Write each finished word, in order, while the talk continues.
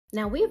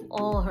Now, we've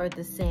all heard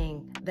the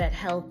saying that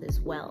health is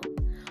wealth.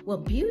 Well,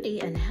 beauty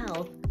and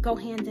health go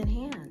hand in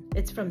hand.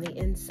 It's from the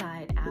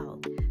inside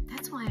out.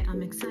 That's why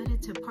I'm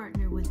excited to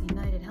partner with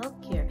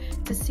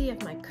UnitedHealthcare to see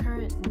if my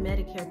current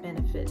Medicare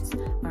benefits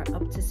are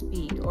up to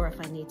speed or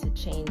if I need to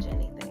change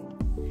anything.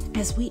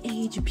 As we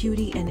age,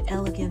 beauty and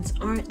elegance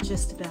aren't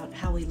just about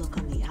how we look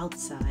on the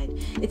outside.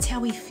 It's how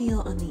we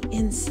feel on the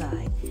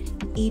inside.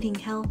 Eating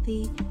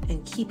healthy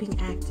and keeping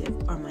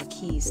active are my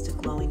keys to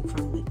glowing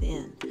from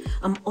within.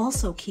 I'm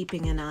also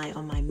keeping an eye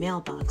on my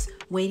mailbox,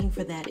 waiting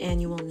for that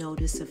annual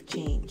notice of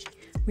change.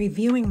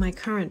 Reviewing my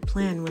current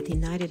plan with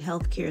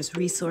UnitedHealthcare's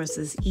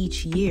resources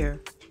each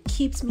year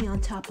keeps me on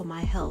top of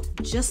my health,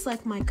 just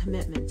like my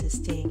commitment to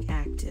staying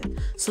active.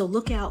 So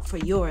look out for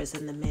yours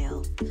in the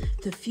mail.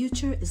 The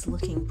future is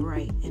looking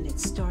bright, and it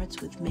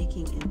starts with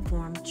making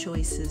informed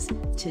choices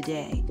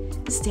today.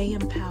 Stay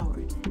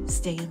empowered,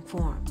 stay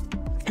informed.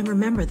 And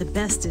remember, the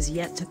best is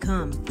yet to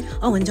come.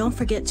 Oh, and don't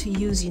forget to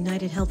use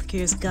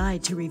UnitedHealthcare's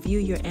guide to review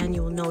your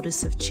annual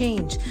notice of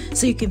change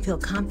so you can feel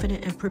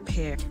confident and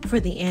prepared for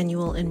the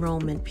annual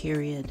enrollment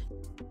period.